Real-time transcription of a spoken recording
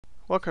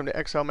Welcome to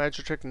Excel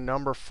Magic Trick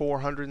number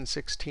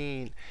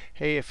 416.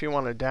 Hey, if you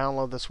want to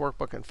download this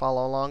workbook and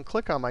follow along,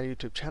 click on my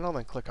YouTube channel,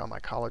 then click on my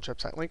college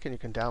website link, and you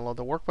can download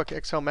the workbook,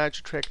 Excel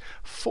Magic Trick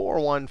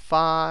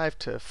 415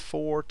 to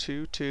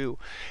 422.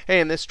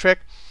 Hey, in this trick,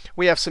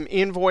 we have some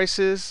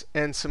invoices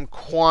and some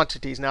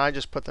quantities. Now, I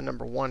just put the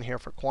number 1 here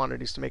for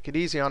quantities to make it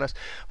easy on us.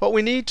 But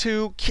we need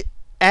to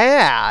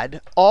add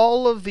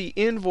all of the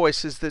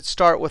invoices that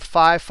start with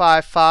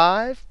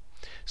 555.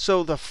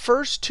 So the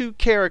first 2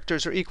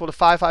 characters are equal to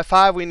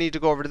 555. We need to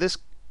go over to this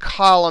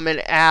column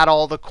and add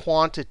all the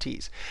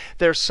quantities.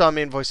 There's some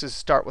invoices that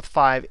start with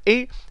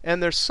 58,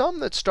 and there's some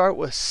that start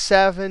with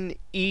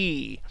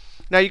 7E.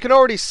 Now, you can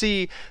already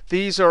see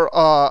these are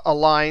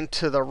aligned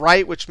to the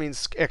right, which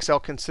means Excel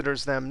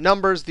considers them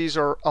numbers. These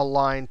are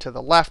aligned to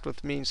the left,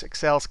 which means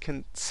Excel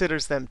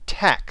considers them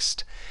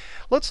text.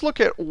 Let's look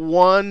at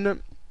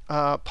one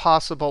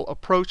possible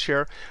approach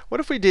here.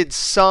 What if we did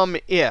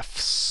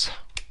SUMIFs?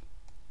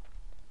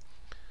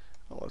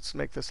 Let's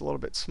make this a little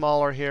bit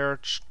smaller here.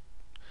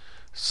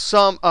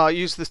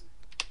 Use the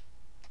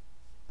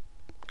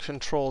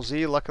Control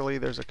Z. Luckily,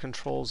 there's a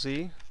Control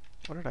Z.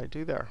 What did I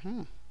do there?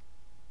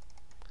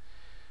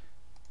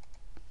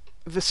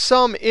 The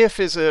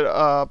SUMIF is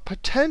a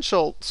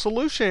potential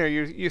solution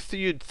here,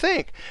 you'd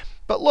think.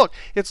 But look,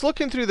 it's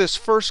looking through this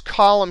first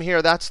column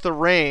here. That's the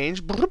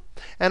range.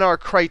 And our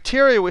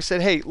criteria, we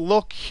said, hey,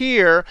 look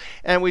here.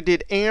 And we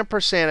did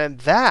ampersand. And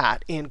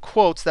that, in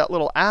quotes, that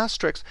little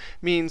asterisk,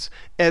 means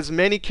as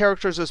many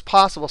characters as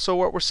possible. So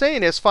what we're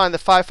saying is find the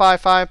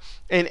 555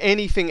 and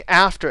anything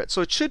after it. So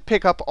it should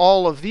pick up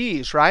all of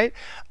these, right?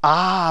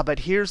 But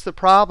here's the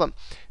problem.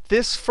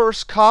 This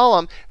first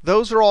column,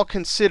 those are all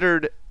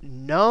considered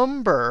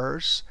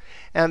numbers.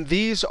 And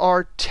these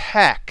are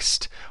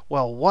text.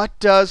 Well, what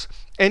does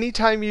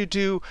anytime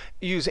you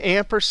use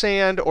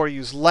ampersand or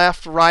use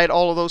left, right,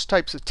 all of those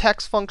types of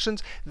text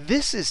functions,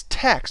 this is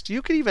text.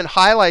 You could even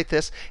highlight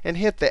this and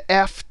hit the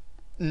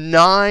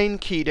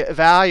F9 key to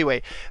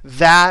evaluate.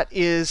 That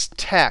is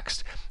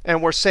text.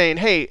 And we're saying,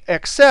 hey,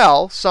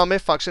 Excel,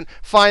 SUMIF function,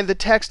 find the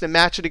text and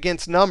match it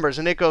against numbers.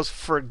 And it goes,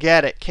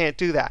 forget it, can't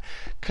do that.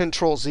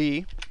 Control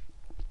Z.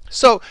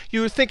 So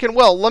you were thinking,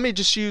 well, let me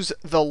just use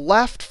the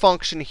left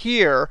function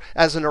here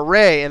as an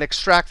array and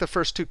extract the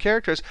first 2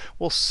 characters.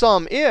 Well,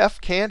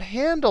 SUMIF can't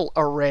handle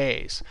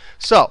arrays.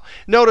 So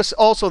notice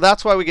also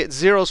that's why we get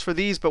zeros for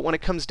these. But when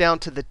it comes down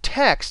to the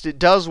text, it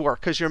does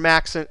work because you're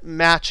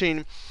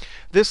matching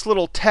this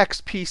little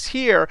text piece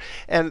here.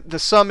 And the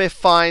SUMIF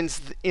finds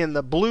in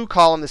the blue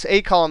column, this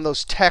A column,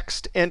 those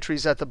text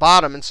entries at the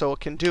bottom. And so it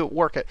can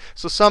work it.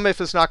 So SUMIF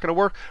is not going to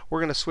work.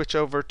 We're going to switch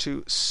over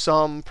to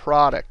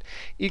SUMPRODUCT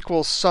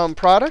equals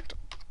SUMPRODUCT,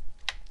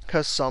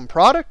 because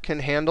SUMPRODUCT can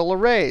handle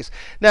arrays.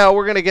 Now,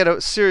 we're going to get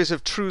a series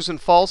of trues and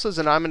falses.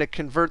 And I'm going to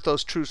convert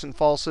those trues and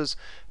falses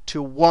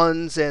to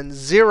 1s and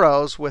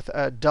 0s with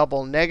a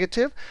double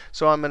negative.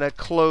 So I'm going to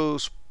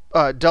close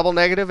double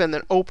negative and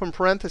then open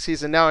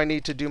parentheses. And now I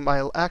need to do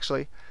my, left.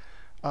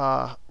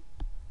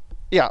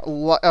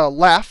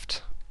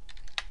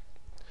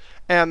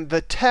 And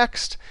the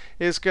text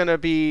is going to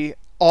be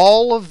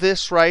all of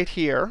this right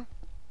here.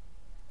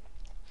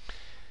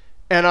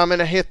 And I'm going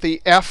to hit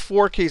the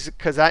F4 keys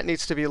because that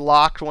needs to be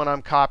locked when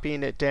I'm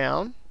copying it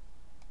down.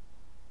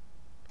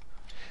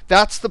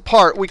 That's the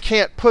part. We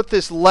can't put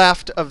this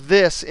left of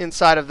this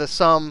inside of the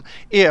SUMIF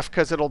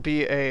because it'll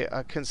be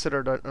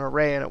considered an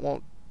array and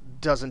it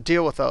doesn't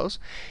deal with those.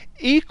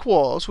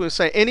 Equals, we'll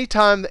say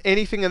anytime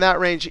anything in that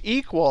range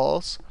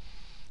equals,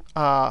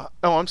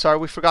 I'm sorry,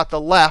 we forgot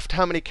the left.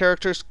 How many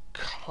characters?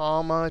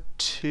 Comma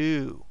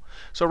 2.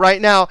 So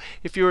right now,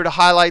 if you were to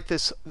highlight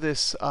this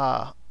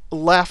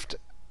left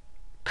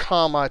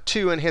comma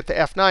 2 and hit the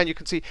F9, you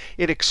can see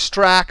it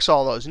extracts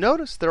all those.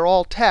 Notice they're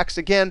all text.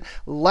 Again,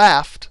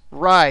 left,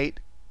 right,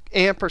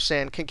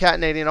 ampersand,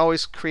 concatenating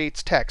always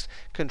creates text.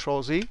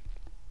 Control Z.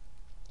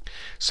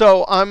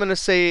 So I'm going to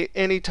say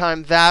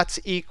anytime that's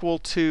equal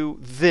to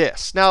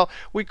this. Now,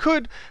 we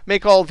could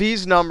make all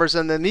these numbers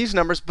and then these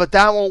numbers, but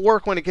that won't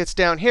work when it gets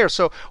down here.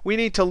 So we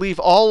need to leave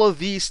all of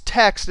these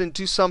text and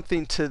do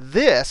something to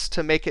this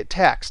to make it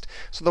text.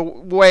 So the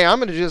way I'm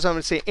going to do is I'm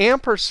going to say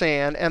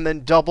ampersand and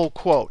then double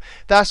quote.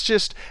 That's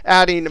just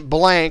adding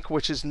blank,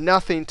 which is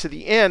nothing to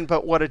the end.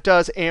 But what it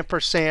does,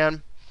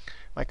 ampersand,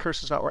 my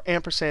cursor's not where,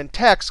 ampersand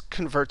text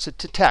converts it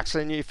to text.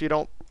 And if you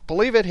don't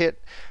believe it,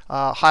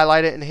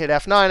 highlight it and hit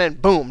F9, and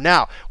boom.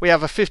 Now we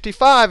have a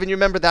 55, and you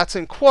remember that's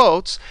in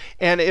quotes,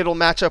 and it'll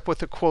match up with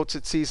the quotes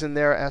it sees in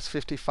there as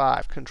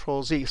 55.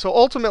 Control Z. So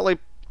ultimately,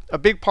 a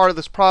big part of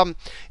this problem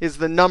is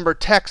the number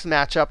text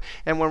matchup.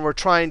 And when we're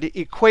trying to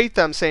equate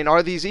them, saying,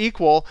 are these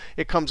equal,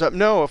 it comes up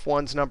no if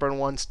one's number and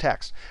one's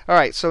text. All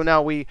right, so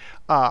now we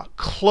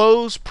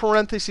close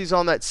parentheses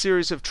on that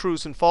series of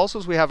trues and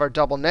falses. We have our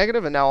double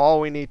negative. And now all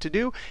we need to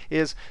do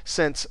is,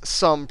 since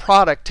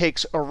SUMPRODUCT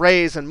takes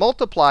arrays and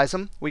multiplies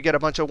them, we get a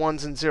bunch of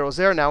 1s and 0s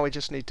there. Now we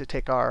just need to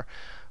take our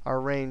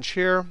range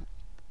here.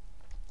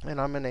 And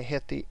I'm going to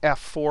hit the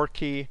F4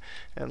 key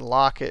and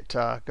lock it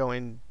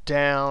going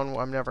down.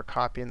 I'm never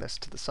copying this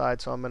to the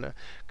side, so I'm going to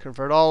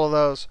convert all of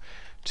those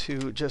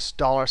to just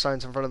dollar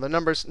signs in front of the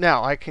numbers.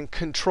 Now I can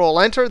Control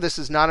Enter. This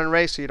is not an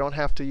array, so you don't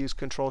have to use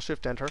Control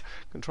Shift Enter.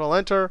 Control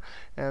Enter,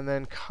 and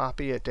then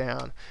copy it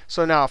down.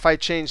 So now if I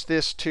change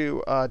this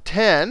to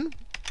 10,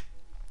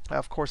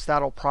 of course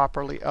that'll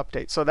properly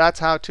update. So that's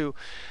how to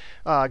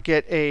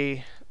get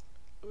a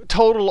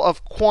total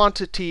of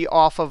quantity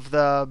off of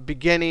the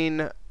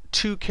beginning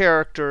 2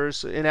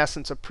 characters, in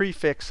essence a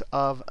prefix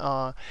of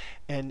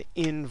an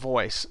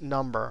invoice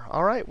number.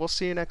 All right, we'll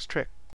see you next trick.